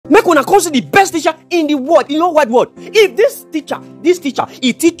una come see the best teacher in the world, in your wide world. If this teacher,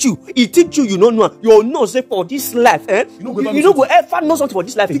 he teach you, you don't know, you know say for this life, you no go ever know something for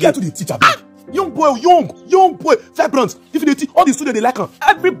this life again. Get to the teacher, young boy, vibrant. If they teach, all the students they like her.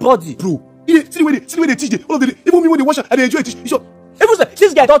 Everybody, bro. See the way they teach, all of them, even me when they watch, and they enjoy teach. Even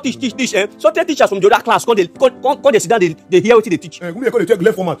this guy don't teach. Certain teachers from the other class come they sit down, they hear what they teach. Who they call the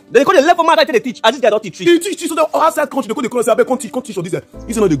left format? They call the left format that they teach. And this guy don't teach. He teach. So the outside country they call say abeg can't teach on this side.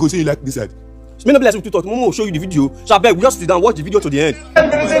 He's not they go say you like this side. So me no be like to talk. Momo will show you the video. So abeg we just sit down watch the video to the end.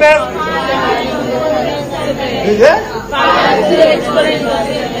 Yeah?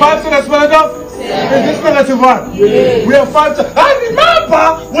 5 to the exponent. Is this negative 1? Yeah. We have 5 to... And remember,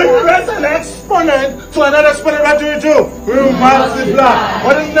 when you raise an exponent to another exponent, what do? We multiply.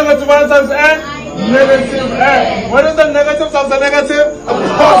 What is negative 1 times n? Negative n. What is the negative times the negative? A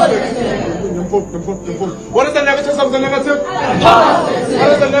positive. What is the negative times the negative? Positive.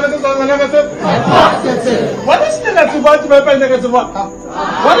 What is the negative times the negative? Positive. What is negative 1 divided by negative 1?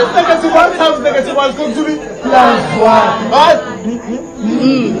 What is negative 1 times negative 1 is going to be plus 1. Right?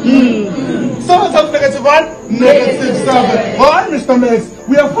 7 times negative 1? Negative 7. Alright, Mr. Max.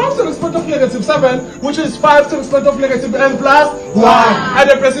 We have 5 to the exponent of negative 7, which is 5 to the exponent of negative n plus 1. And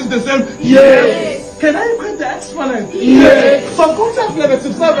the person is the same? Yes. Can I equate the exponent? Yes. So I'm going to have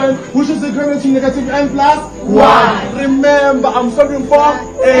negative 7, which is equivalent to negative n plus 1. Remember, I'm solving for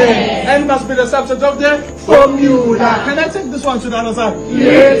n. N must be the subset of the formula. Can I take this one to the other side?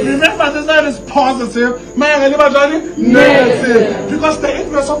 Yes. Remember, this side is positive. My negative. Because the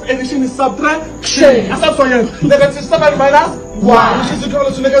inverse of addition is subtraction. Except for n. Negative 7 minus 1, which is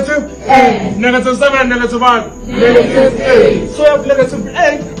equivalent to negative n. Negative 7, negative 1. Negative 8. So I have negative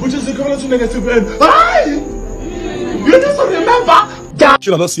 8, which is equivalent to negative n. You need to remember that. She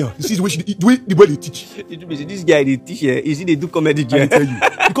not see her. You see the way they teach. This guy they teach here. Is he they do comedy? I tell you.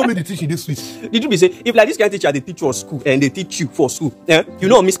 The comedy teaching this sweet. Did you say if like this kind of teacher they teach you for school and they teach you for school, you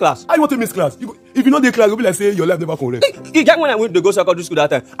know miss class. I want to miss class. If you know the class, you'll be like say your life never correct. You get when I went to go secondary school that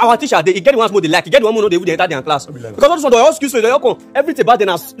time. Our teacher they get the ones more they like. You get the one more they would enter their class. Because all this one they all excuse they all come. Everything about them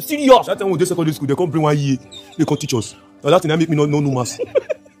are serious. That time when they secondary school they come bring 1 year. They come teach us. Now that thing that make me not know maths.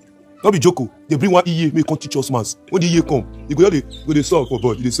 Not be joke. They bring 1 year, make come teach us maths. When the year come, you go they solve for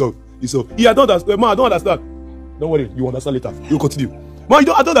board. They solve. Yeah, I don't understand. Man, I don't understand. Don't worry, you understand later. You continue. Man, I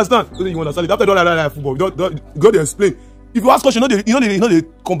don't understand. So you understand it. After you don't like football, you go there explain. If you ask question, you know they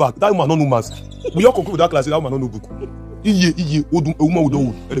come back. That woman don't know maths. We all conclude with that class. That woman don't know book. A woman will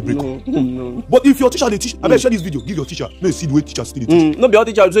don't let it break. No. But if your teacher they teach, I better share this video. Give your teacher. Let see the way teachers still teach. No, be your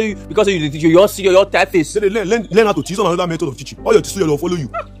teacher say because you teach you see your type face. They learn how to teach on another method of teaching. All your students will follow you.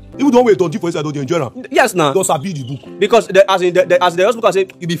 Even the one way don't for inside, don't enjoy them. Yes, now. Don't sabi the book. Because as the house book say,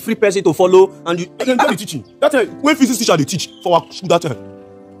 you be free person to follow and you enjoy the teaching. That time when physics teacher they teach for our school that time,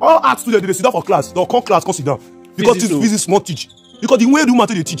 all art students they sit down for class. They'll come class, come sit down because physics not teach. Because the way the math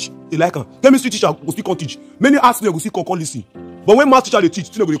they teach, they like them. Chemistry teacher will still come teach. Many art students will still come listen. But when math teacher they teach,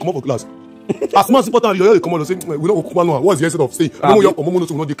 still they come up for class. As much important, you come out and say, we don't come on. What's the essence of saying? No, you come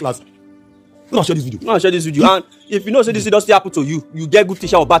on, not the class. No, share this video. And if you know say this does still happen to you, you get good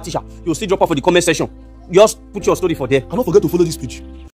teacher or bad teacher, you'll still drop off for the comment section. Just put your story for there. And don't forget to follow this page.